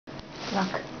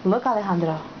Look. Look,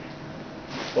 Alejandro.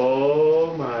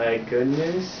 Oh my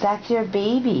goodness. That's your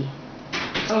baby.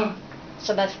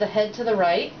 So that's the head to the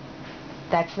right.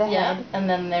 That's the head. And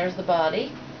then there's the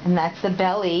body. And that's the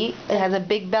belly. It has a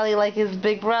big belly like his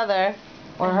big brother.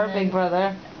 Or And her then- big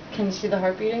brother. Can you see the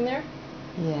heart beating there?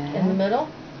 Yeah. In the middle?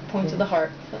 Point to the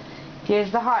heart.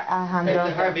 Here's the heart, Alejandro. There's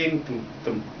the heart beating. Boom,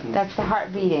 boom, boom. That's the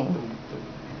heart beating. Boom, boom.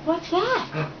 What's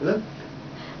that? Look.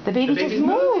 The baby The just baby's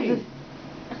moved. moving.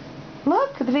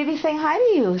 Look, the baby's saying hi to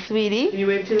you, sweetie. Can you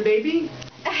wave to the baby?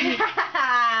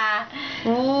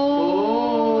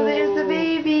 Oh, there's the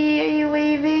baby. Are you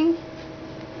waving?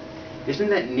 Isn't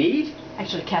that neat? I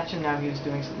should have catch him now. He was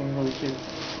doing something really cute.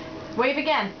 Wave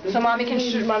again, so mommy can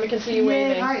see you Yay,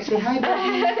 waving. hi, say hi,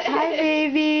 baby. Hi,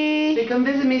 baby. Say come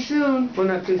visit me soon. Well,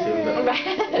 not too soon, but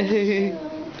can't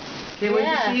wait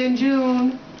to see you in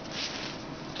June.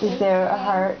 Is there a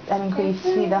heart? I mean, could you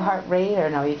see the heart rate, or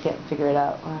no? You can't figure it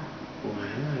out. Wow,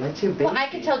 that's your baby. Well, I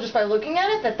can tell just by looking at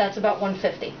it that that's about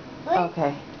 150.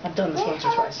 Okay. I've done this once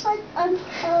or twice.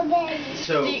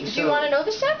 So, Do you want to know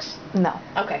the sex? No.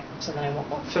 Okay, so then I won't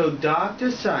look. So Dr.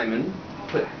 Simon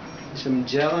put some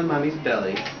gel on Mommy's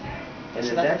belly, and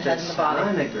So then that's that's the a head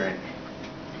and the body. sonogram.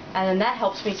 And then that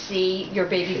helps me see your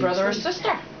baby brother or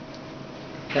sister.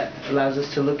 That allows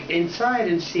us to look inside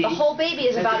and see. The whole baby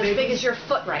is That's about the as big baby. as your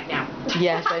foot right now.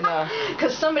 Yes, I know.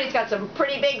 Because somebody's got some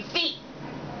pretty big feet.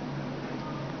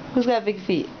 Who's got big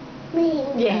feet?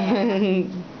 Yeah.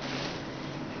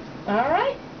 All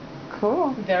right.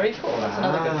 Cool. Very cool. That's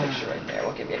another good Wow. picture right there.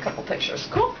 We'll give you a couple pictures.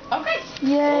 Cool. Okay.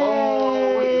 Yay!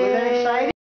 Oh, was that exciting?